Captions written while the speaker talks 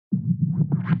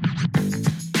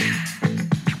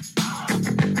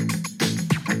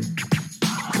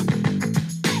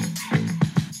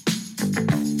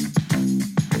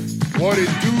What it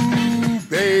do,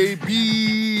 baby?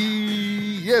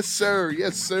 Yes, sir.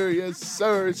 Yes, sir. Yes,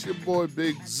 sir. It's your boy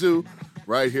Big Zoo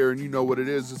right here, and you know what it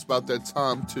is. It's about that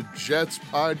Tom to Jets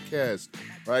podcast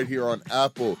right here on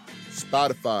Apple,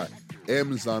 Spotify,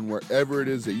 Amazon, wherever it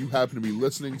is that you happen to be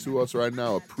listening to us right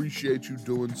now. Appreciate you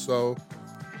doing so.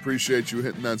 Appreciate you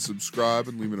hitting that subscribe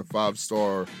and leaving a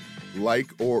 5-star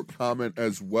like or comment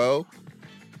as well.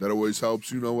 That always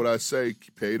helps. You know what I say.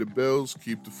 Pay the bills.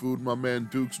 Keep the food in my man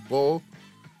Duke's bowl.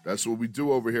 That's what we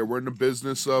do over here. We're in the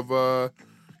business of,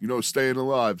 staying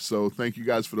alive. So thank you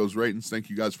guys for those ratings.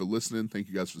 Thank you guys for listening. Thank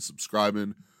you guys for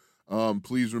subscribing.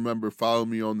 Please remember, follow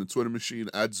me on the Twitter machine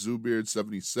at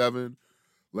ZooBeard77.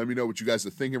 Let me know what you guys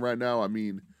are thinking right now. I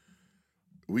mean,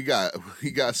 we got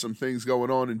some things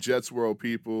going on in Jets world,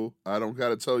 people. I don't got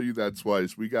to tell you that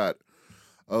twice. We got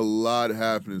a lot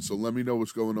happening. So let me know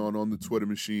what's going on the Twitter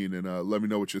machine, and let me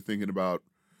know what you're thinking about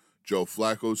Joe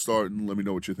Flacco starting. Let me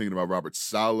know what you're thinking about Robert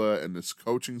Saleh and this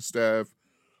coaching staff.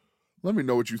 Let me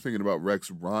know what you're thinking about Rex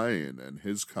Ryan and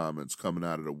his comments coming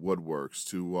out of the woodworks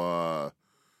to,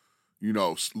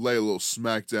 lay a little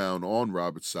smackdown on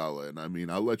Robert Saleh. And I mean,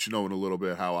 I'll let you know in a little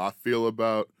bit how I feel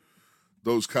about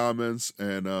those comments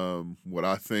and what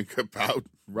I think about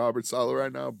Robert Saleh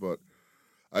right now. But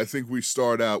I think we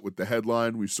start out with the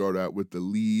headline. We start out with the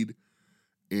lead,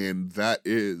 and that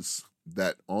is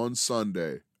that on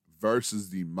Sunday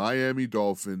versus the Miami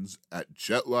Dolphins at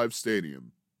JetLife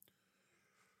Stadium,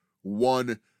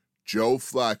 one Joe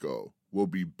Flacco will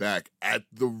be back at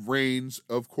the reins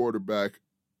of quarterback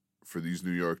for these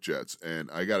New York Jets. And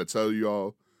I got to tell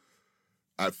y'all,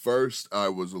 at first I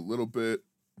was a little bit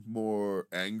more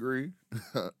angry.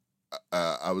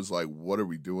 I was like, what are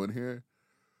we doing here?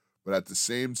 But at the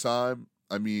same time,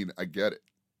 I mean, I get it.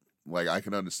 Like, I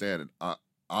can understand it.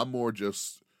 I'm more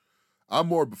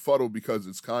befuddled because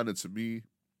it's kind of, to me,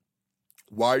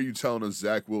 why are you telling us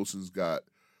Zach Wilson's got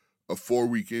a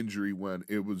 4-week injury when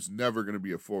it was never going to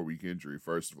be a 4-week injury,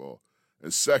 first of all?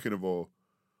 And second of all,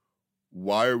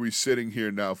 why are we sitting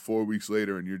here now 4 weeks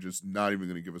later and you're just not even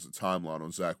going to give us a timeline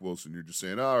on Zach Wilson? You're just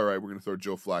saying, all right, we're going to throw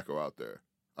Joe Flacco out there.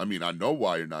 I mean, I know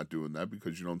why you're not doing that,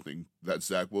 because you don't think that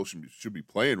Zach Wilson should be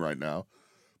playing right now.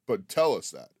 But tell us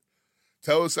that.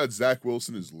 Tell us that Zach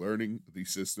Wilson is learning the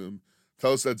system.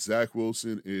 Tell us that Zach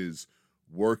Wilson is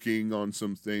working on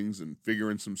some things and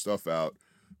figuring some stuff out.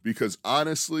 Because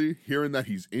honestly, hearing that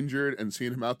he's injured and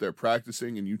seeing him out there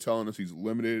practicing and you telling us he's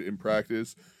limited in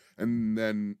practice, and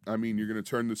then, I mean, you're going to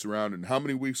turn this around, and how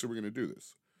many weeks are we going to do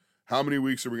this? How many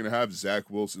weeks are we going to have Zach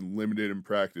Wilson limited in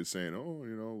practice saying,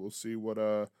 we'll see what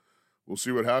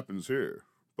happens here.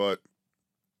 But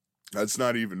that's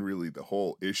not even really the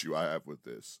whole issue I have with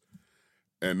this.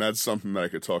 And that's something that I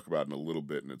could talk about in a little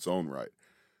bit in its own right.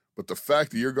 But the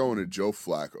fact that you're going to Joe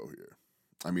Flacco here,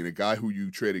 I mean, a guy who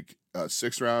you traded a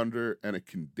 6th-rounder and a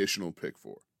conditional pick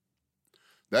for.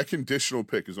 That conditional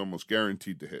pick is almost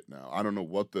guaranteed to hit now. I don't know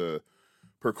what the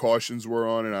precautions were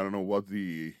on it. I don't know what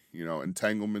the,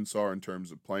 entanglements are in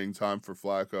terms of playing time for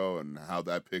Flacco and how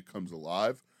that pick comes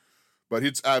alive. But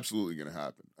it's absolutely going to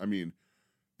happen. I mean,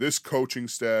 this coaching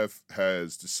staff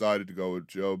has decided to go with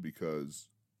Joe because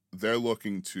they're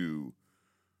looking to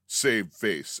save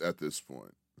face at this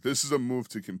point. This is a move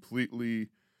to completely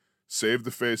save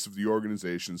the face of the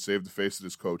organization, save the face of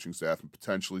this coaching staff, and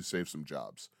potentially save some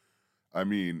jobs. I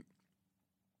mean,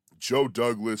 Joe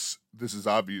Douglas, this is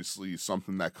obviously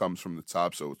something that comes from the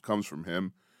top, so it comes from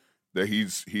him, that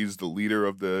he's the leader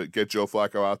of the Get Joe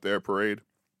Flacco Out There parade.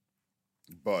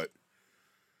 But,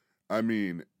 I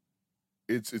mean,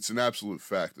 it's an absolute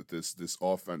fact that this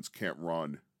offense can't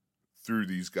run through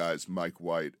these guys, Mike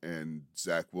White and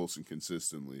Zach Wilson,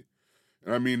 consistently.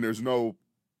 And, I mean, there's no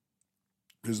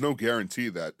guarantee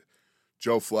that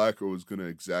Joe Flacco is going to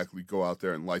exactly go out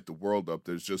there and light the world up.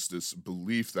 There's just this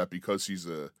belief that because he's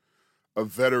a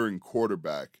veteran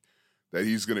quarterback, that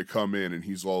he's going to come in and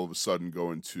he's all of a sudden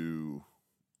going to,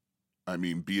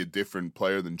 be a different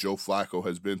player than Joe Flacco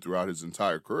has been throughout his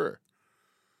entire career.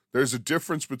 There's a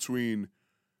difference between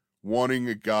wanting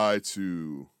a guy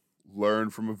to learn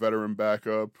from a veteran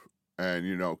backup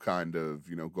and, go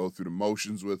through the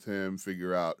motions with him,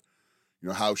 figure out,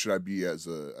 how should I be as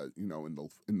in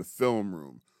the film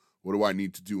room? What do I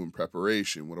need to do in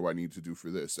preparation? What do I need to do for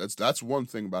this? That's one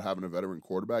thing about having a veteran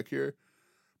quarterback here.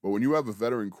 But when you have a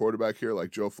veteran quarterback here like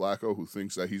Joe Flacco, who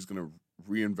thinks that he's going to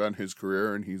reinvent his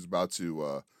career and he's about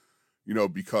to,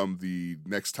 become the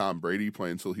next Tom Brady, play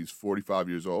until he's 45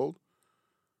 years old,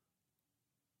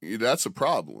 that's a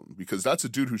problem, because that's a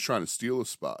dude who's trying to steal a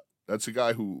spot. That's a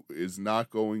guy who is not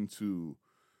going to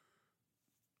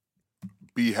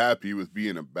be happy with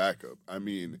being a backup. I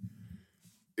mean,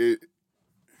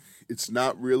 it's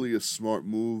not really a smart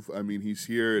move. I mean, he's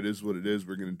here. It is what it is.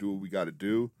 We're going to do what we got to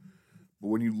do. But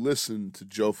when you listen to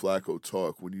Joe Flacco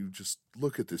talk, when you just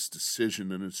look at this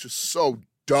decision, and it's just so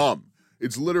dumb.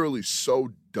 It's literally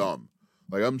so dumb.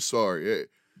 Like, I'm sorry.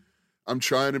 I'm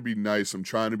trying to be nice. I'm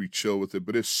trying to be chill with it,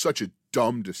 but it's such a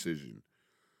dumb decision.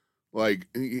 Like,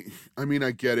 I mean,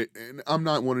 I get it. And I'm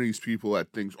not one of these people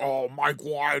that thinks, oh, Mike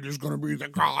White is going to be the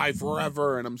guy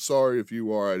forever. And I'm sorry if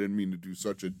you are. I didn't mean to do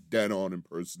such a dead-on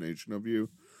impersonation of you.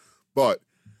 But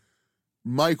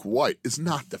Mike White is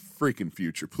not the freaking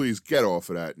future. Please get off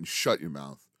of that and shut your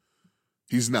mouth.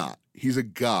 He's not. He's a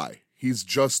guy. He's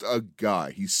just a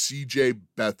guy. He's C.J.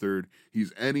 Beathard.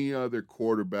 He's any other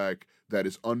quarterback that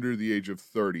is under the age of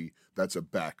 30 that's a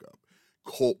backup.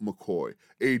 Colt McCoy,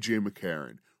 A.J.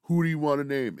 McCarron. Who do you want to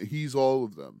name? He's all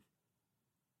of them.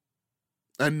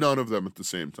 And none of them at the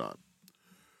same time.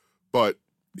 But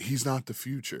he's not the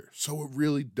future. So it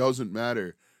really doesn't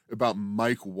matter about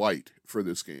Mike White for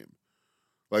this game.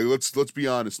 Like, let's be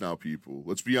honest now, people.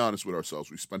 Let's be honest with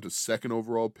ourselves. We spent a second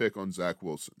overall pick on Zach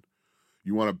Wilson.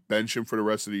 You want to bench him for the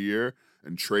rest of the year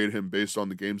and trade him based on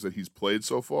the games that he's played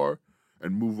so far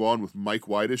and move on with Mike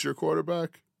White as your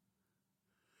quarterback?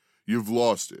 You've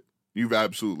lost it. You've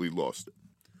absolutely lost it.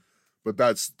 But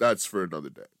that's for another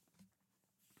day.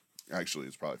 Actually,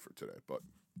 it's probably for today, but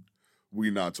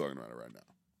we're not talking about it right now.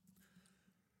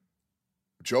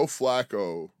 Joe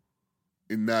Flacco,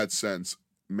 in that sense,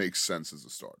 makes sense as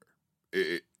a starter.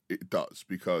 It does,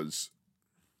 because,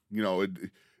 you know, it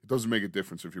doesn't make a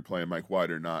difference if you're playing Mike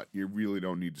White or not. You really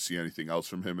don't need to see anything else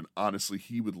from him. And honestly,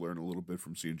 he would learn a little bit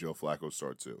from seeing Joe Flacco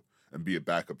start too and be a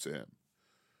backup to him.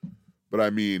 But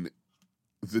I mean,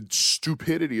 the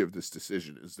stupidity of this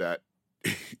decision is that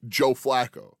Joe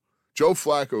Flacco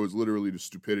is literally the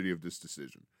stupidity of this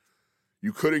decision.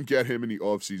 You couldn't get him in the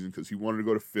offseason because he wanted to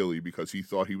go to Philly because he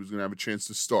thought he was going to have a chance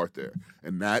to start there.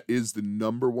 And that is the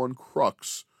number one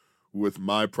crux with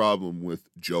my problem with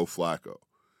Joe Flacco.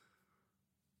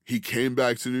 He came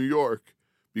back to New York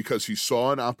because he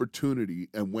saw an opportunity,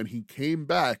 and when he came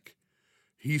back,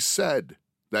 he said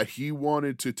that he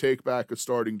wanted to take back a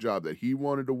starting job, that he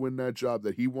wanted to win that job,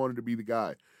 that he wanted to be the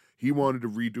guy. He wanted to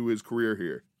redo his career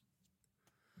here.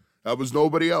 That was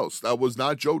nobody else. That was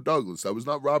not Joe Douglas. That was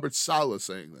not Robert Saleh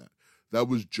saying that. That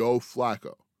was Joe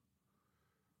Flacco.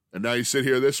 And now you sit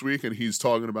here this week and he's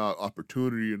talking about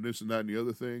opportunity and this and that and the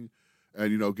other thing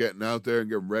and, you know, getting out there and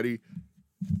getting ready.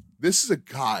 This is a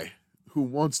guy who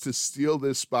wants to steal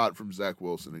this spot from Zach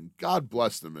Wilson, and God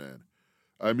bless the man.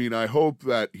 I mean, I hope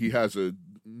that he has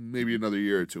maybe another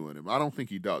year or two in him. I don't think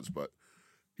he does, but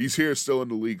he's here still in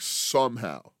the league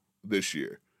somehow this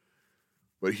year.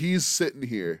 But he's sitting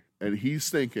here and he's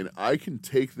thinking, I can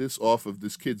take this off of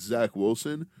this kid Zach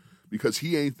Wilson because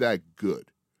he ain't that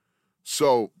good.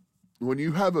 So when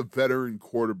you have a veteran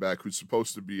quarterback who's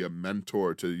supposed to be a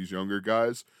mentor to these younger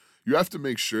guys, you have to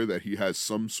make sure that he has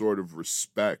some sort of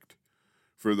respect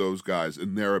for those guys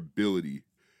and their ability.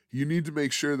 You need to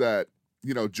make sure that,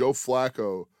 you know, Joe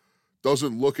Flacco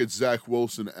doesn't look at Zach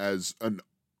Wilson as an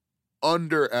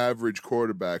under-average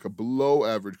quarterback, a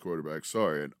below-average quarterback.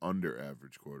 Sorry, an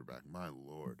under-average quarterback. My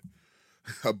Lord.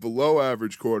 A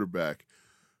below-average quarterback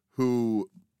who,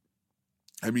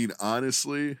 I mean,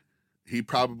 honestly, he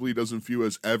probably doesn't view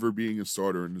as ever being a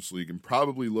starter in this league and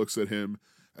probably looks at him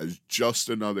as just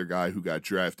another guy who got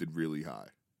drafted really high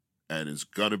and is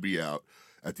going to be out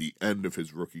at the end of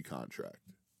his rookie contract.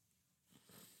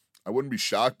 I wouldn't be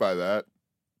shocked by that.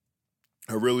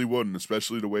 I really wouldn't,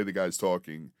 especially the way the guy's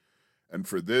talking. And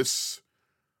for this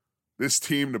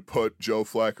team to put Joe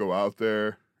Flacco out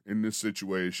there in this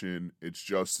situation, it's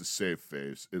just a safe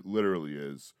face. It literally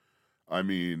is. I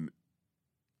mean,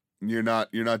 you're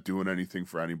not doing anything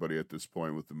for anybody at this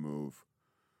point with the move.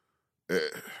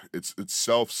 It's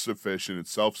self-sufficient,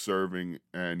 it's self-serving,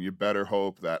 and you better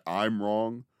hope that I'm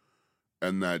wrong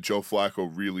and that Joe Flacco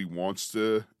really wants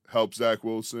to help Zach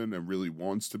Wilson and really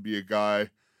wants to be a guy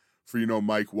for, you know,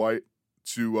 Mike White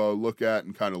to look at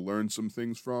and kind of learn some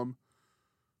things from.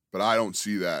 But I don't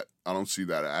see that. I don't see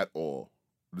that at all.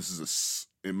 This is,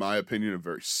 in my opinion, a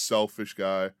very selfish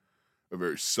guy, a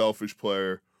very selfish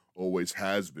player, always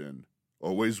has been,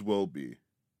 always will be.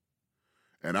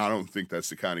 And I don't think that's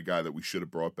the kind of guy that we should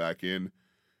have brought back in.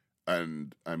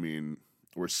 And, I mean,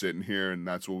 we're sitting here and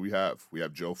that's what we have. We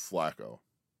have Joe Flacco.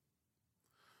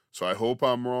 So I hope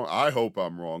I'm wrong. I hope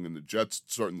I'm wrong, and the Jets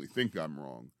certainly think I'm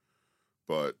wrong.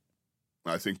 But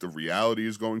I think the reality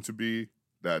is going to be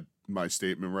that my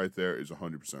statement right there is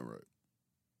 100% right.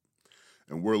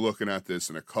 And we're looking at this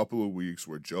in a couple of weeks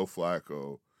where Joe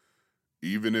Flacco,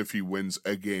 even if he wins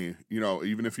a game, you know,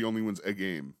 even if he only wins a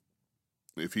game,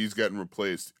 If he's getting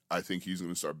replaced, I think he's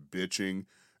going to start bitching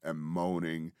and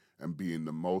moaning and being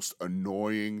the most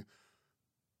annoying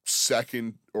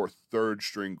second or third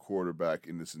string quarterback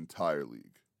in this entire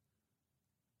league.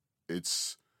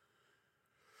 It's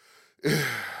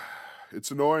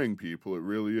it's annoying, people. It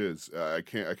really is. I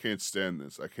can't stand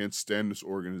this. I can't stand this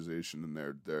organization and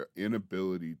their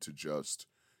inability to just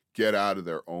get out of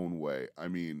their own way. I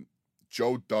mean,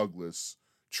 Joe Douglas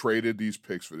traded these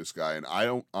picks for this guy, and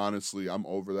I'm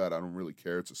over that. I don't really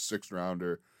care. It's a 6th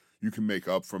rounder. You can make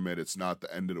up from it. It's not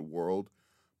the end of the world.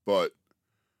 But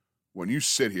when you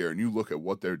sit here and you look at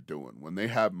what they're doing, when they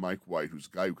have Mike White, who's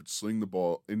a guy who could sling the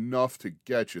ball enough to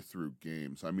get you through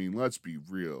games, I mean, let's be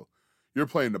real. You're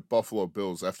playing the Buffalo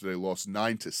Bills after they lost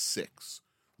 9-6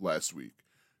 last week.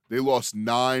 They lost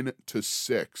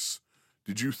 9-6.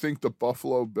 Did you think the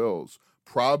Buffalo Bills,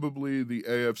 probably the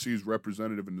AFC's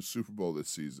representative in the Super Bowl this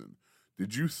season,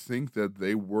 did you think that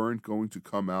they weren't going to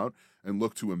come out and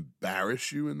look to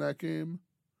embarrass you in that game?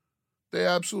 They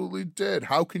absolutely did.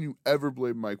 How can you ever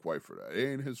blame Mike White for that?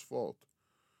 It ain't his fault.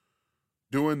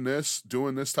 Doing this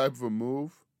type of a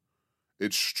move,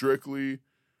 it's strictly,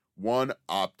 1,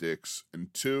 optics,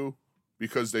 and 2,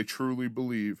 because they truly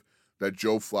believe that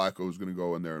Joe Flacco is going to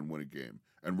go in there and win a game.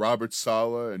 And Robert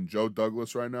Saleh and Joe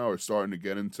Douglas right now are starting to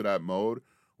get into that mode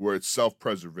where it's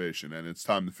self-preservation and it's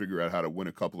time to figure out how to win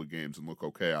a couple of games and look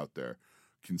okay out there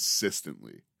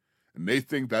consistently. And they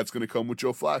think that's going to come with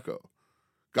Joe Flacco.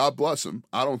 God bless him.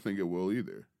 I don't think it will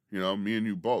either. You know, me and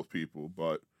you both, people,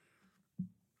 but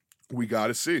we got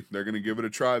to see. They're going to give it a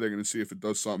try. They're going to see if it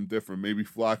does something different. Maybe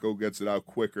Flacco gets it out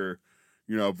quicker,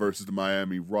 versus the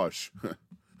Miami Rush.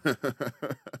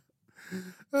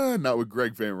 Not with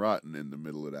Greg Van Roten in the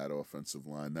middle of that offensive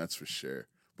line, that's for sure.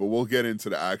 But we'll get into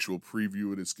the actual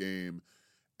preview of this game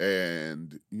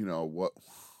and, what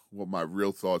my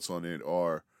real thoughts on it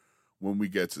are when we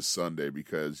get to Sunday,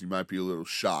 because you might be a little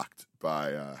shocked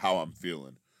by how I'm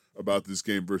feeling about this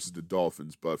game versus the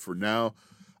Dolphins. But for now,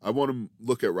 I want to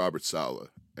look at Robert Saleh,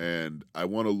 and I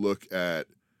want to look at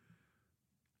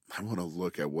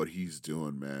what he's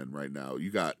doing, man, right now. You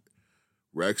got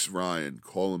Rex Ryan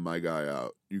calling my guy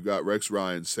out. You got Rex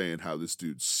Ryan saying how this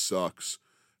dude sucks,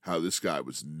 how this guy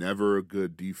was never a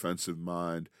good defensive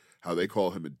mind, how they call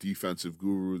him a defensive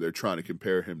guru. They're trying to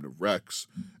compare him to Rex,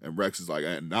 and Rex is like,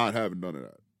 I am not having none of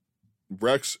that.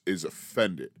 Rex is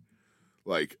offended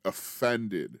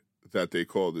that they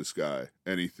call this guy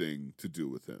anything to do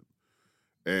with him.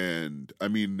 And, I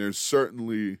mean, there's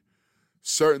certainly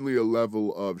a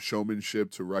level of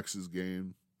showmanship to Rex's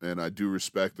game, and I do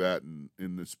respect that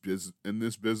in this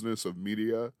business of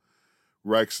media.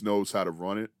 Rex knows how to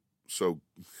run it. So,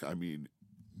 I mean,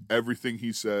 everything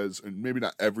he says, and maybe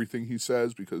not everything he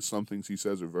says, because some things he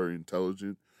says are very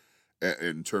intelligent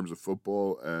in terms of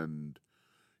football, and,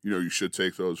 you should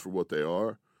take those for what they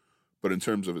are. But in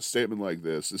terms of a statement like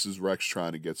this is Rex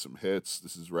trying to get some hits.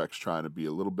 This is Rex trying to be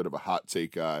a little bit of a hot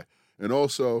take guy, and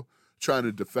also trying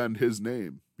to defend his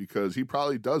name, because he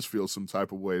probably does feel some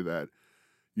type of way that,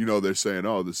 they're saying,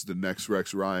 oh, this is the next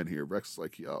Rex Ryan here. Rex is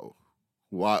like, yo,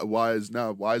 why is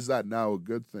that now a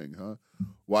good thing, huh?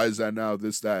 Why is that now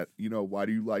this, that? Why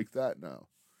do you like that now?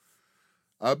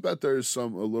 I bet there's a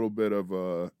little bit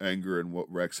of anger in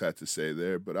what Rex had to say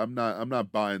there, but I'm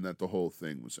not buying that the whole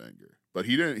thing was anger. But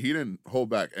he didn't hold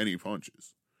back any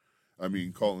punches. I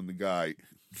mean, calling the guy,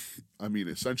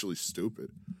 essentially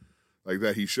stupid. Like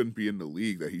that he shouldn't be in the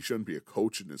league, that he shouldn't be a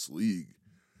coach in this league.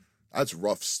 That's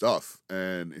rough stuff.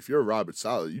 And if you're Robert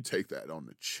Saleh, you take that on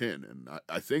the chin. And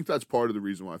I think that's part of the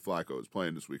reason why Flacco is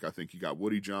playing this week. I think you got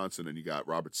Woody Johnson and you got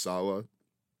Robert Saleh,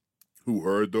 who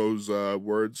heard those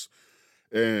words.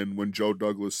 And when Joe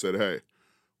Douglas said, hey,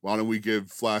 why don't we give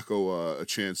Flacco a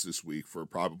chance this week for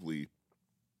probably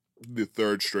the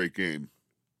 3rd straight game,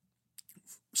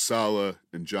 Saleh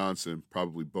and Johnson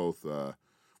probably both,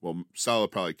 Saleh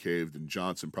probably caved and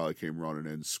Johnson probably came running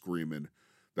in screaming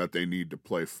that they need to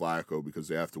play Flacco because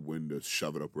they have to win to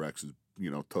shove it up Rex's,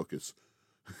 tuchus.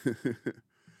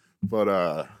 But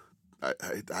I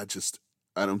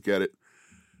don't get it.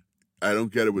 I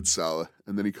don't get it with Saleh.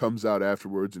 And then he comes out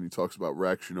afterwards and he talks about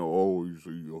Rex, he always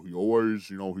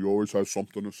has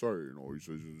something to say, he's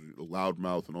a loud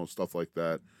mouth and all stuff like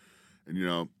that.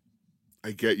 And,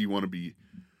 I get you want to be,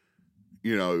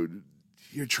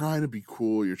 you're trying to be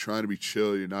cool, you're trying to be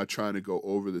chill, you're not trying to go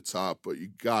over the top, but you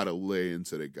got to lay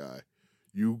into the guy.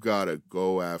 You got to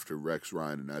go after Rex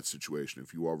Ryan in that situation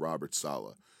if you are Robert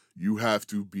Saleh. You have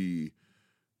to be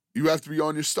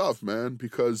on your stuff, man,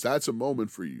 because that's a moment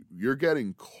for you. You're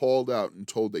getting called out and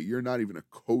told that you're not even a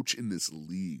coach in this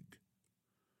league.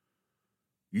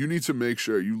 You need to make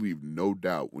sure you leave no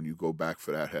doubt when you go back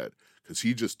for that head, because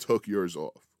he just took yours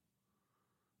off.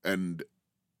 And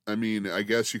I mean, I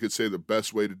guess you could say the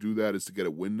best way to do that is to get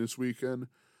a win this weekend.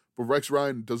 But Rex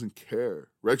Ryan doesn't care.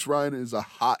 Rex Ryan is a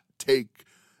hot take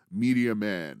media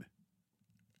man.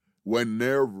 When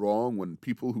they're wrong, when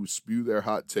people who spew their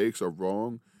hot takes are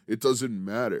wrong, it doesn't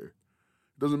matter.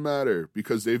 It doesn't matter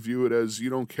because they view it as, you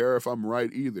don't care if I'm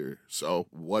right either. So,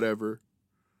 whatever.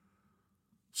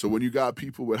 So when you got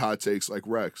people with hot takes like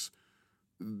Rex,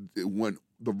 when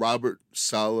the Robert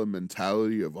Saleh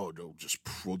mentality of, oh,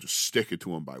 we'll just stick it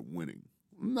to him by winning.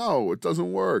 No, it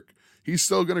doesn't work. He's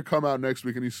still going to come out next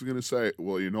week and he's going to say,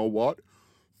 well, you know what?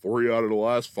 3 out of the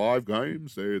last 5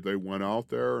 games, they went out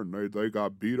there and they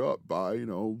got beat up by,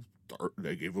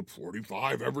 they gave up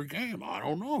 45 every game. I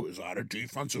don't know. Is that a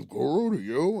defensive guru to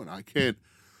you? And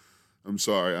I'm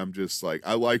sorry. I'm just like,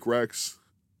 I like Rex.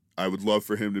 I would love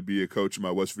for him to be a coach of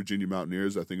my West Virginia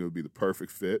Mountaineers. I think it would be the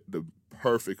perfect fit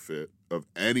of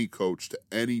any coach to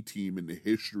any team in the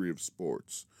history of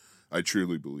sports. I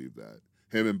truly believe that.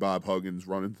 Him and Bob Huggins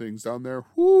running things down there,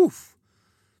 whew,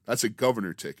 that's a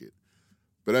governor ticket.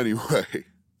 But anyway,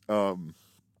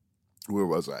 where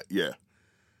was I? Yeah.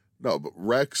 No, but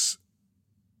Rex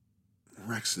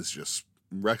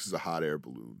is a hot air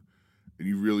balloon. And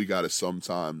you really got to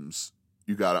sometimes,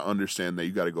 you got to understand that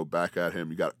you got to go back at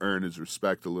him. You got to earn his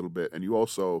respect a little bit. And you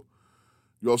also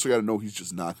got to know he's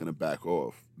just not going to back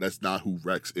off. That's not who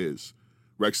Rex is.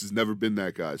 Rex has never been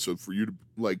that guy. So for you to,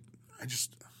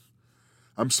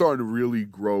 I'm starting to really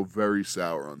grow very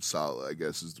sour on Saleh, I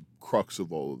guess, is the crux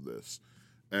of all of this.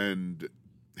 And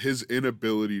his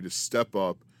inability to step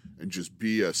up and just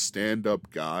be a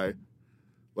stand-up guy.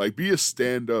 Like, be a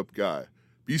stand-up guy.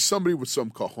 Be somebody with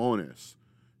some cojones.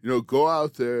 Go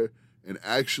out there and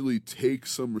actually take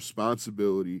some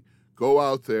responsibility. Go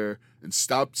out there and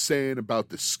stop saying about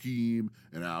the scheme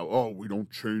and how, we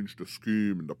don't change the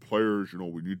scheme and the players,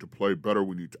 we need to play better.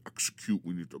 We need to execute.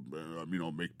 We need to,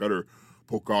 make better,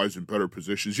 put guys in better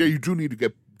positions. Yeah, you do need to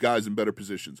get guys in better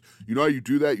positions. You know how you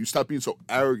do that? You stop being so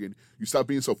arrogant. You stop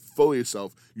being so full of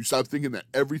yourself. You stop thinking that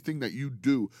everything that you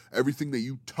do, everything that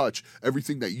you touch,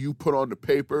 everything that you put on the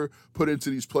paper, put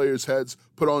into these players' heads,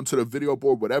 put onto the video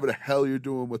board, whatever the hell you're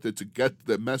doing with it to get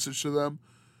the message to them,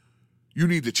 you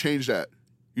need to change that.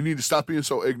 You need to stop being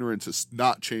so ignorant to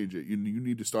not change it. You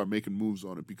need to start making moves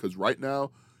on it, because right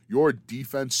now, your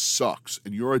defense sucks,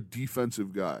 and you're a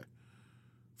defensive guy.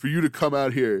 For you to come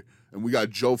out here and we got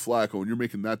Joe Flacco and you're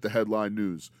making that the headline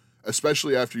news,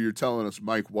 especially after you're telling us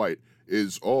Mike White's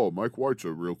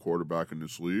a real quarterback in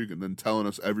this league, and then telling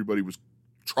us everybody was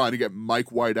trying to get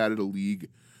Mike White out of the league.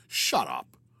 Shut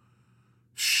up.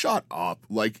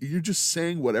 Like, you're just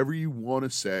saying whatever you want to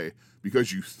say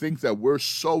because you think that we're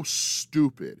so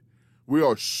stupid. We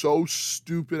are so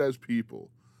stupid as people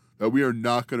that we are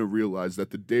not going to realize that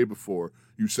the day before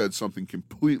you said something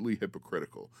completely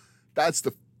hypocritical. That's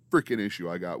the freaking issue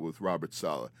I got with Robert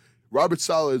Saleh. Robert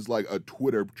Saleh is like a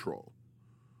Twitter troll.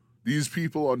 These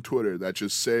people on Twitter that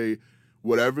just say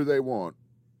whatever they want,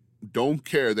 don't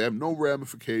care, they have no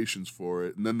ramifications for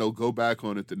it, and then they'll go back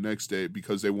on it the next day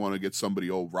because they want to get somebody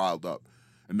all riled up.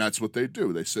 And that's what they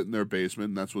do. They sit in their basement,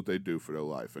 and that's what they do for their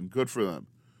life. And good for them.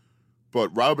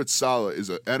 But Robert Saleh is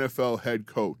an NFL head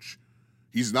coach.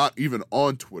 He's not even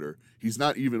on Twitter. He's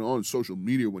not even on social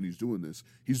media when he's doing this.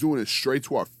 He's doing it straight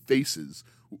to our faces,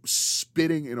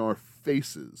 spitting in our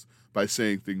faces by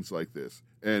saying things like this.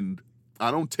 And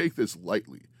I don't take this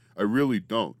lightly. I really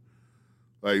don't.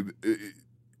 Like,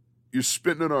 you're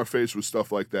spitting in our face with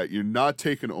stuff like that. You're not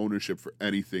taking ownership for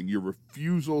anything. Your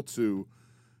refusal to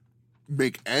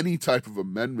make any type of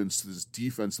amendments to this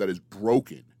defense that is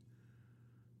broken.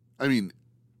 I mean,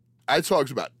 I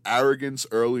talked about arrogance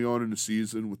early on in the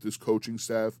season with this coaching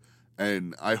staff,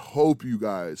 and I hope you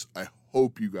guys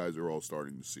are all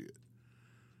starting to see it.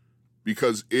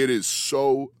 Because it is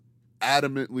so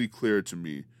adamantly clear to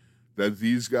me that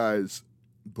these guys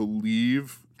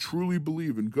truly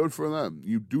believe, and good for them.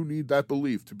 You do need that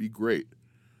belief to be great.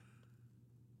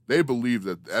 They believe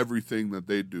that everything that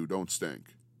they do don't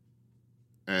stink.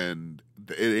 And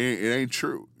it ain't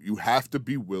true. You have to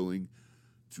be willing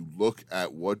to look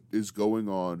at what is going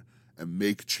on and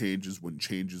make changes when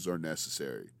changes are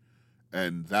necessary.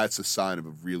 And that's a sign of a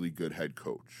really good head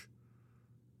coach.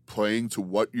 Playing to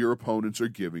what your opponents are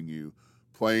giving you,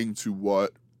 playing to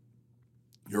what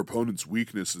your opponent's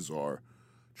weaknesses are,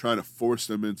 trying to force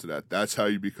them into that. That's how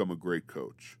you become a great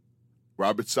coach.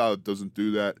 Robert Saleh doesn't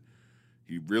do that.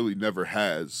 He really never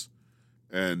has.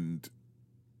 And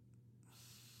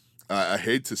I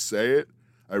hate to say it.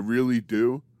 I really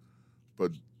do.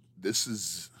 But this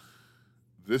is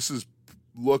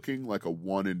looking like a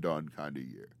one and done kind of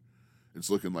year. It's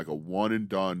looking like a one and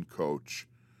done coach.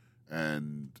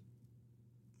 And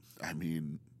I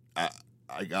mean, I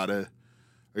gotta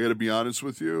be honest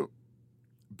with you.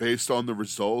 Based on the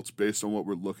results, based on what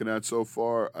we're looking at so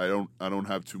far, I don't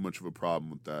have too much of a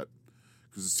problem with that,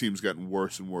 because this team's getting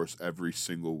worse and worse every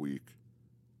single week.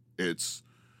 It's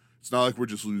not like we're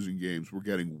just losing games; we're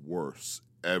getting worse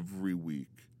every week.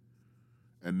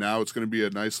 And now it's going to be a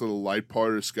nice little light part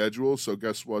of the schedule. So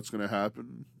guess what's going to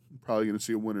happen? You're probably going to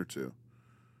see a win or two.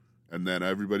 And then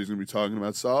everybody's going to be talking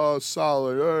about, Saleh,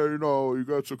 hey, he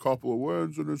gets a couple of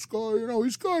wins and it's good,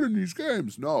 he's good in these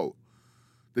games. No.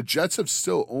 The Jets have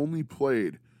still only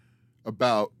played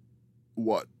about,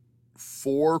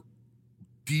 4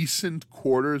 decent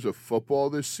quarters of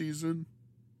football this season?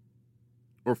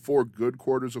 Or 4 good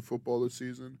quarters of football this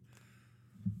season?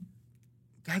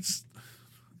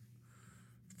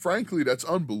 Frankly, that's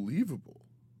unbelievable.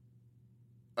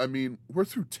 I mean, we're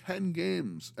through 10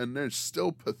 games, and they're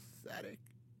still pathetic.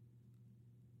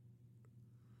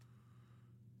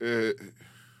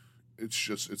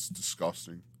 It's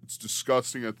disgusting. It's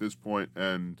disgusting at this point,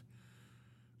 and,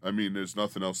 I mean, there's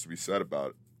nothing else to be said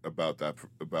about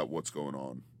what's going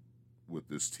on with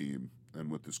this team and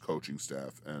with this coaching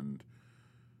staff. And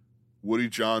Woody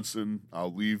Johnson,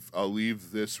 I'll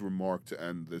leave this remark to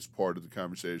end this part of the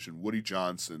conversation. Woody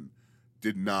Johnson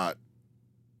did not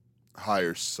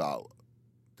hire Saleh,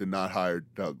 did not hire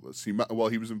Douglas. He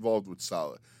was involved with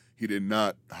Saleh. He did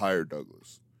not hire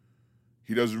Douglas.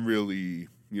 He doesn't really,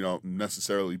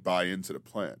 necessarily buy into the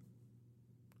plan.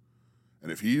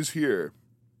 And if he's here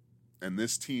and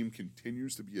this team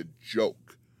continues to be a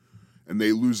joke and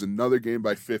they lose another game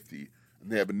by 50,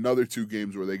 and they have another 2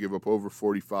 games where they give up over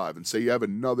 45, and say you have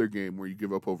another game where you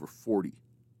give up over 40,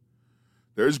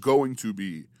 there's going to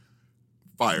be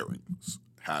firings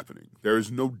happening. There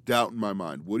is no doubt in my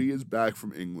mind. Woody is back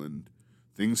from England.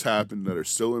 Things happen that are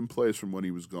still in place from when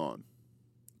he was gone.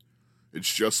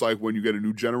 It's just like when you get a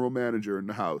new general manager in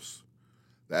the house.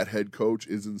 That head coach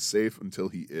isn't safe until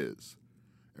he is.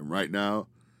 And right now,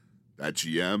 that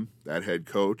GM, that head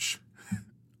coach,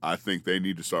 I think they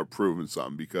need to start proving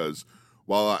something, because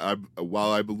while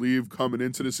I believe coming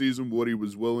into the season, Woody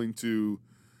was willing to,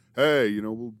 hey,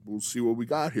 we'll see what we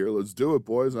got here. Let's do it,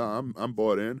 boys. I'm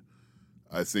bought in.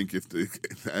 I think if the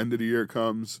end of the year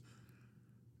comes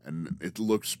and it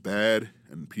looks bad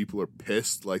and people are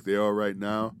pissed like they are right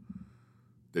now,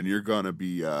 then you're gonna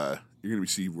be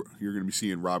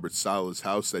seeing Robert Saleh's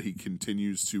house that he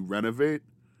continues to renovate.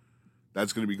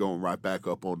 That's gonna be going right back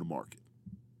up on the market.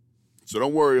 So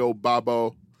don't worry, old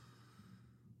Bobo.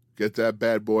 Get that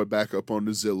bad boy back up on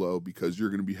the Zillow, because you're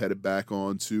going to be headed back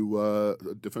on to a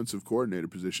defensive coordinator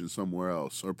position somewhere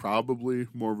else. Or probably,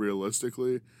 more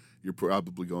realistically, you're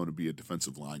probably going to be a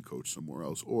defensive line coach somewhere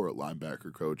else, or a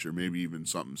linebacker coach, or maybe even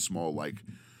something small like,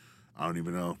 I don't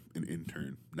even know, an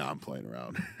intern. Nah, I'm playing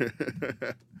around.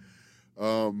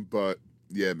 But,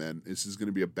 yeah, man, this is going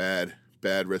to be a bad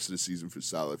rest of the season for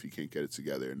Saleh if he can't get it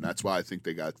together. And that's why I think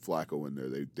they got Flacco in there.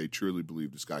 They truly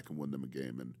believe this guy can win them a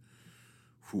game. And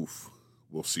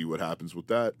we'll see what happens with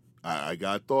that. I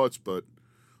got thoughts, but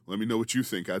let me know what you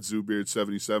think at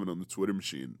ZooBeard77 on the Twitter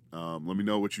machine. Let me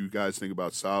know what you guys think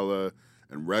about Saleh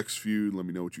and Rex feud. Let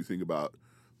me know what you think about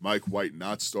Mike White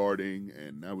not starting,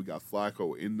 and now we got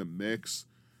Flacco in the mix.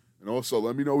 And also,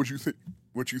 let me know what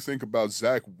you think about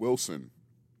Zach Wilson.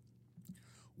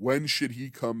 When should he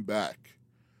come back?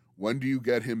 When do you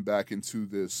get him back into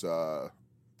this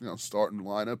starting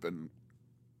lineup, and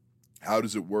how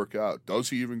does it work out? Does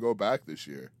he even go back this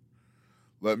year?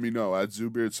 Let me know at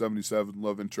ZooBeard77.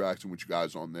 Love interacting with you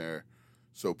guys on there.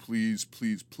 So please,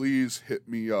 please, please hit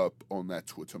me up on that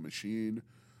Twitter machine.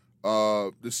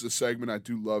 This is a segment I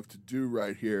do love to do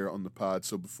right here on the pod.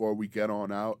 So before we get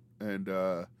on out and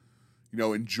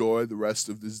enjoy the rest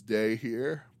of this day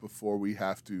here, before we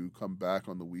have to come back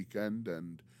on the weekend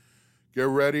and get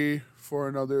ready for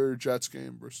another Jets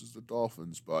game versus the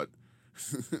Dolphins. But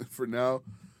for now,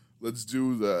 let's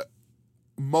do the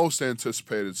most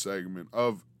anticipated segment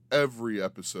of every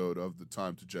episode of the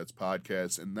Time to Jets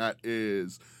podcast, and that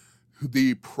is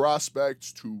the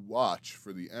prospects to watch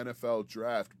for the NFL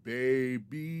draft, baby.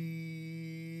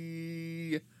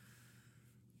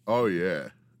 Oh, yeah,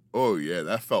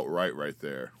 that felt right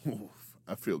there.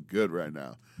 I feel good right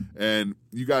now. And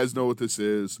you guys know what this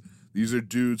is. These are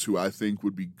dudes who I think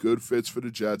would be good fits for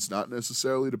the Jets, not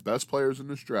necessarily the best players in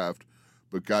this draft,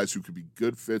 but guys who could be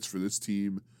good fits for this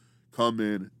team, come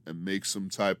in and make some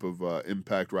type of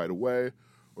impact right away,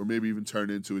 or maybe even turn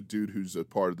into a dude who's a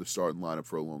part of the starting lineup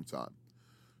for a long time.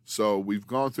 So we've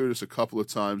gone through this a couple of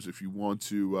times. If you want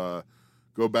to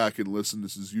go back and listen.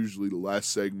 This is usually the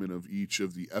last segment of each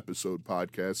of the episode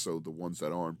podcasts, so the ones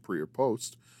that aren't pre or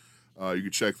post. You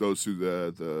can check those through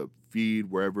the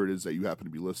feed, wherever it is that you happen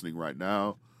to be listening right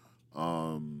now.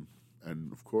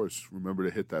 And, of course, remember to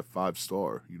hit that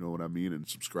 5-star, you know what I mean, and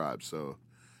subscribe. So,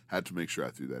 had to make sure I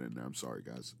threw that in there. I'm sorry,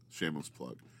 guys. Shameless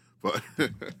plug. But,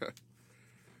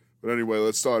 but anyway,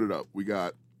 let's start it up. We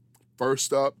got,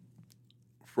 first up,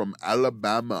 from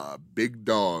Alabama, big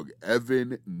dog,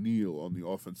 Evan Neal on the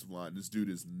offensive line. This dude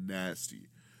is nasty.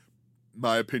 In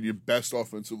my opinion, best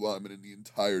offensive lineman in the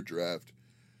entire draft.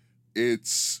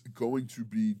 It's going to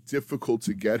be difficult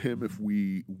to get him if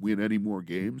we win any more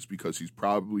games because he's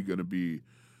probably going to be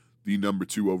the number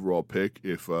 2 overall pick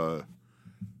if,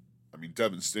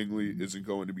 Devin Stingley isn't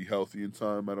going to be healthy in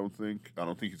time, I don't think. I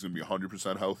don't think he's going to be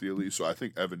 100% healthy at least, so I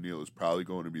think Evan Neal is probably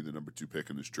going to be the number 2 pick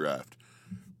in this draft.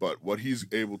 But what he's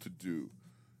able to do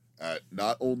at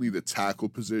not only the tackle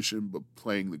position, but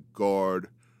playing the guard,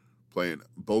 playing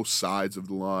both sides of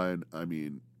the line,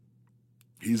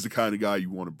 he's the kind of guy you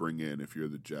want to bring in if you're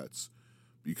the Jets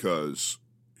because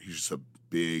he's just a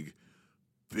big,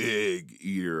 big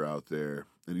eater out there.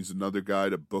 And he's another guy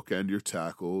to bookend your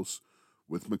tackles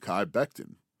with Mekhi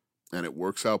Becton. And it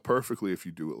works out perfectly if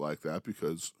you do it like that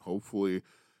because hopefully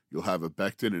you'll have a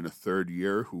Becton in a third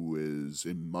year who is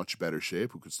in much better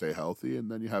shape, who could stay healthy.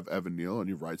 And then you have Evan Neal on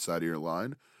your right side of your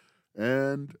line.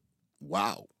 And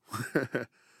wow.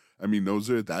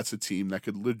 That's a team that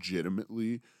could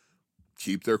legitimately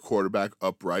keep their quarterback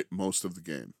upright most of the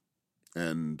game.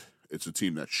 And it's a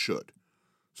team that should.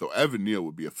 So Evan Neal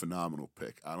would be a phenomenal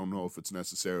pick. I don't know if it's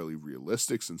necessarily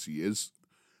realistic since he is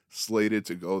slated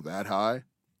to go that high.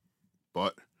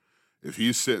 But if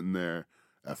he's sitting there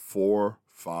at 4,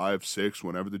 5, 6,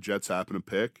 whenever the Jets happen to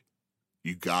pick,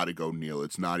 you got to go Neal.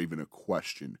 It's not even a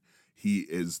question. He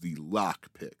is the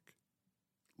lock pick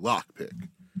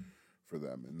for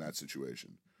them in that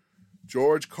situation.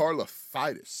 George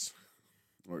Karlaftis.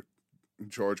 Or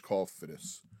George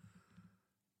Karlaftis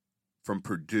from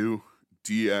Purdue,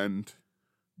 D-end.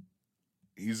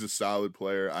 He's a solid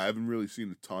player. I haven't really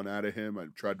seen a ton out of him. I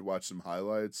tried to watch some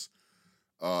highlights.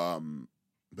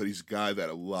 But he's a guy that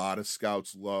a lot of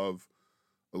scouts love,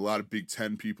 a lot of Big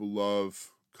Ten people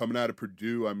love. Coming out of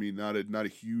Purdue, not a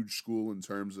huge school in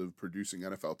terms of producing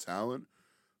NFL talent,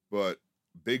 but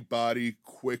big body,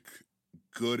 quick,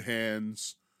 good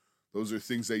hands. Those are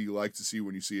things that you like to see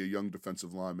when you see a young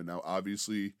defensive lineman. Now,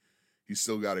 obviously, he's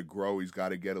still got to grow. He's got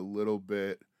to get a little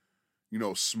bit,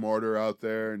 smarter out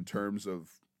there in terms of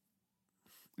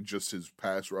just his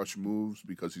pass rush moves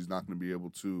because he's not going to be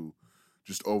able to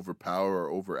just overpower or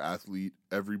over-athlete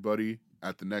everybody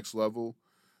at the next level.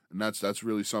 And that's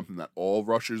really something that all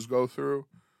rushers go through.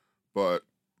 But,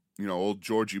 old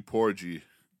Georgie Porgy,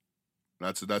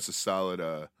 that's a solid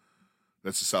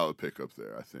pick up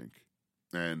there, I think.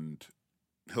 And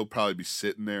he'll probably be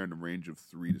sitting there in the range of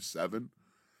 3 to 7.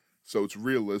 So it's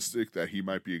realistic that he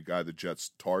might be a guy the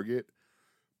Jets target.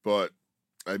 But,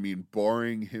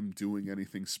 barring him doing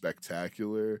anything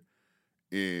spectacular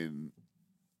in,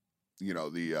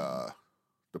 the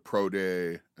pro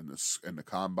day and the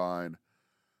combine,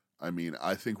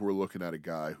 I think we're looking at a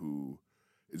guy who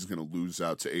is going to lose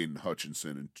out to Aiden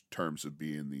Hutchinson in terms of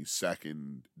being the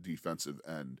second defensive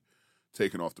end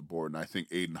taken off the board, and I think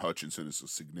Aiden Hutchinson is a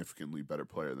significantly better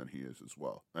player than he is as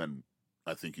well. And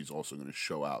I think he's also going to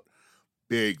show out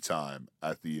big time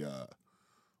at the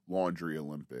Laundry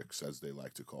Olympics, as they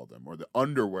like to call them, or the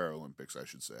Underwear Olympics, I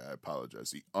should say. I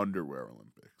apologize. The Underwear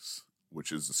Olympics,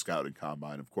 which is the scouting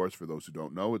combine. Of course, for those who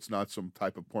don't know, it's not some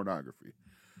type of pornography.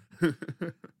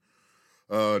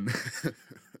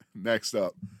 Next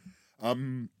up, I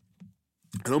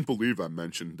don't believe I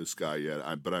mentioned this guy yet,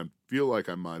 but I feel like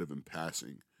I might have in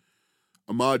passing.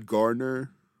 Ahmad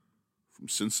Gardner from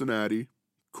Cincinnati,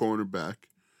 cornerback.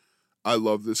 I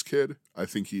love this kid. I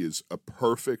think he is a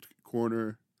perfect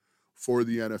corner for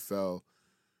the NFL.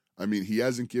 He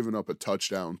hasn't given up a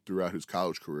touchdown throughout his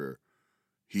college career.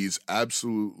 He's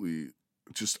absolutely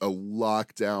just a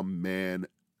lockdown man,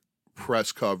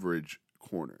 press coverage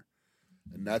corner.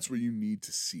 And that's what you need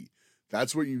to see.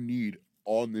 That's what you need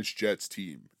on this Jets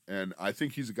team. And I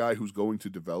think he's a guy who's going to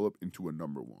develop into a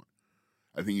number 1.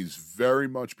 I think he's very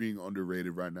much being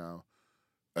underrated right now.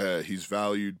 He's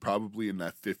valued probably in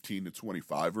that 15 to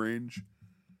 25 range.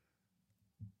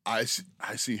 I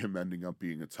see him ending up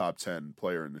being a top 10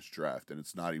 player in this draft, and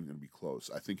it's not even going to be close.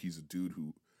 I think he's a dude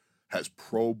who has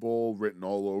Pro Bowl written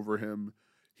all over him.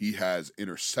 He has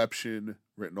interception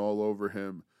written all over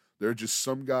him. There are just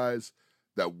some guys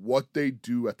that what they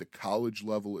do at the college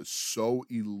level is so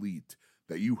elite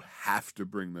that you have to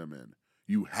bring them in.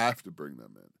 You have to bring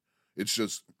them in. It's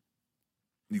just,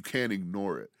 you can't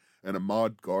ignore it. And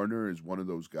Ahmad Gardner is one of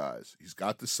those guys. He's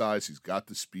got the size, he's got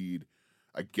the speed.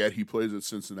 I get he plays at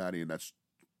Cincinnati, and that's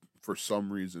for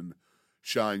some reason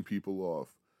shying people off.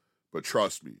 But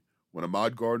trust me, when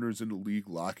Ahmad Gardner is in the league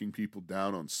locking people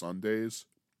down on Sundays,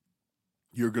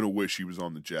 you're going to wish he was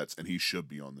on the Jets, and he should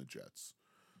be on the Jets.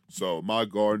 So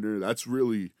Ahmad Gardner, that's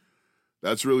really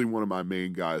one of my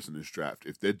main guys in this draft.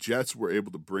 If the Jets were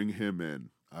able to bring him in,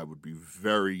 I would be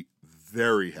very,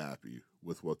 very happy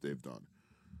with what they've done.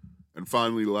 And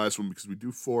finally, the last one, because we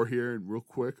do 4 here, and real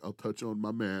quick, I'll touch on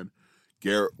my man,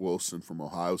 Garrett Wilson from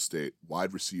Ohio State,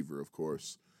 wide receiver, of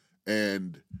course.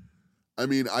 And, I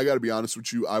mean, I got to be honest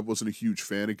with you, I wasn't a huge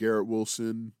fan of Garrett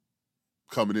Wilson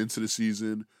coming into the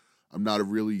season. I'm not a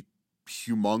really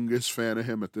humongous fan of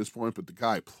him at this point, but the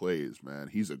guy plays, man.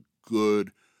 He's a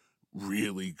good,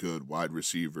 really good wide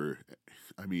receiver.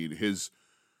 I mean, his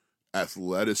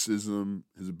athleticism,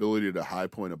 his ability to high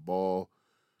point a ball,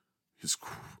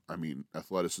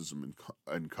 athleticism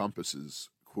encompasses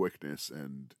quickness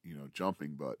and,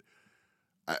 jumping, but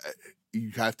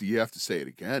you have to say it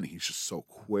again. He's just so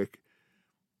quick.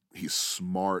 He's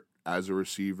smart as a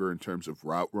receiver in terms of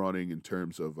route running, in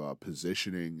terms of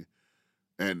positioning.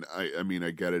 And I mean, I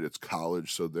get it. It's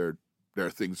college, so there are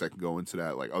things that can go into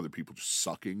that, like other people just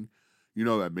sucking,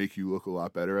 that make you look a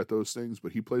lot better at those things.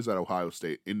 But he plays at Ohio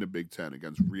State in the Big Ten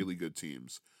against really good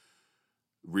teams,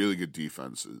 really good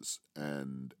defenses,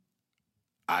 and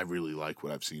I really like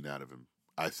what I've seen out of him.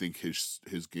 I think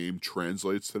his game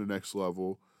translates to the next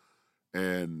level,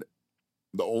 and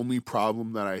the only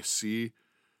problem that I see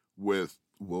with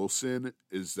Wilson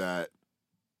is that,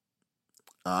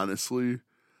 honestly,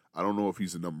 I don't know if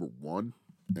he's a number 1,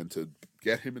 and to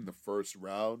get him in the first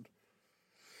round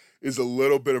is a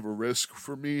little bit of a risk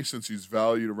for me since he's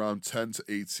valued around 10 to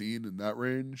 18 in that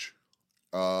range.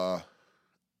 I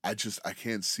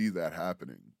can't see that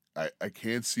happening. I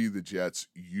can't see the Jets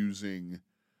using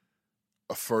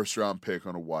a first-round pick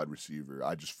on a wide receiver.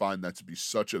 I just find that to be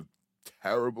such a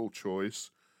terrible choice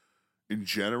in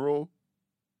general,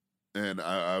 and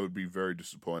I would be very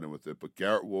disappointed with it. But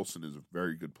Garrett Wilson is a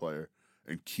very good player,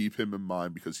 and keep him in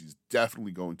mind because he's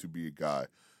definitely going to be a guy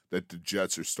that the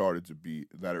Jets are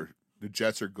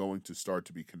going to start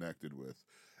to be connected with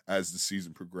as the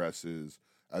season progresses,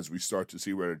 as we start to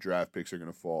see where the draft picks are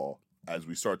going to fall, as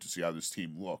we start to see how this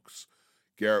team looks.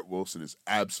 Garrett Wilson is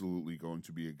absolutely going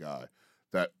to be a guy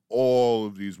that all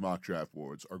of these mock draft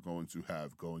boards are going to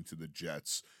have going to the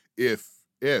Jets if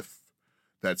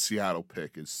that Seattle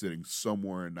pick is sitting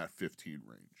somewhere in that 15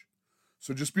 range.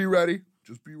 So just be ready.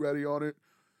 Just be ready on it.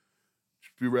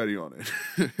 Just be ready on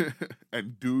it.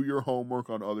 And do your homework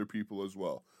on other people as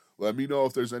well. Let me know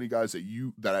if there's any guys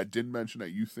that I didn't mention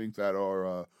that you think that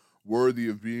are worthy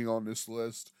of being on this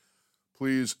list.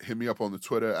 Please hit me up on the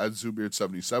Twitter at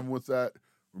Zubeard77 with that.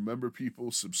 Remember,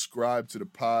 people, subscribe to the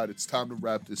pod. It's time to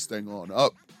wrap this thing on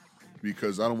up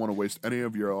because I don't want to waste any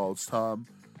of your all's time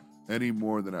any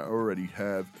more than I already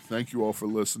have. Thank you all for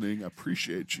listening. I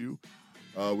appreciate you.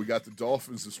 We got the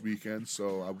Dolphins this weekend,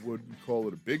 so I wouldn't call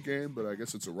it a big game, but I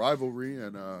guess it's a rivalry,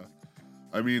 and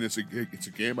it's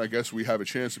a game I guess we have a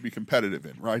chance to be competitive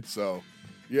in, right? So,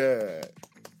 yeah,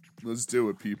 let's do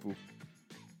it, people.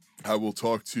 I will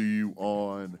talk to you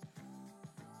on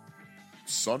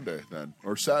Sunday then,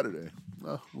 or Saturday.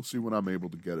 We'll see when I'm able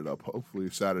to get it up. Hopefully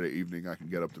Saturday evening I can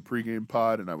get up the pregame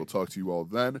pod, and I will talk to you all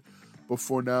then. But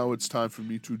for now, it's time for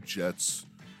me to Jets.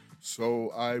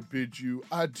 So I bid you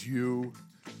adieu.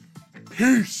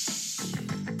 Peace.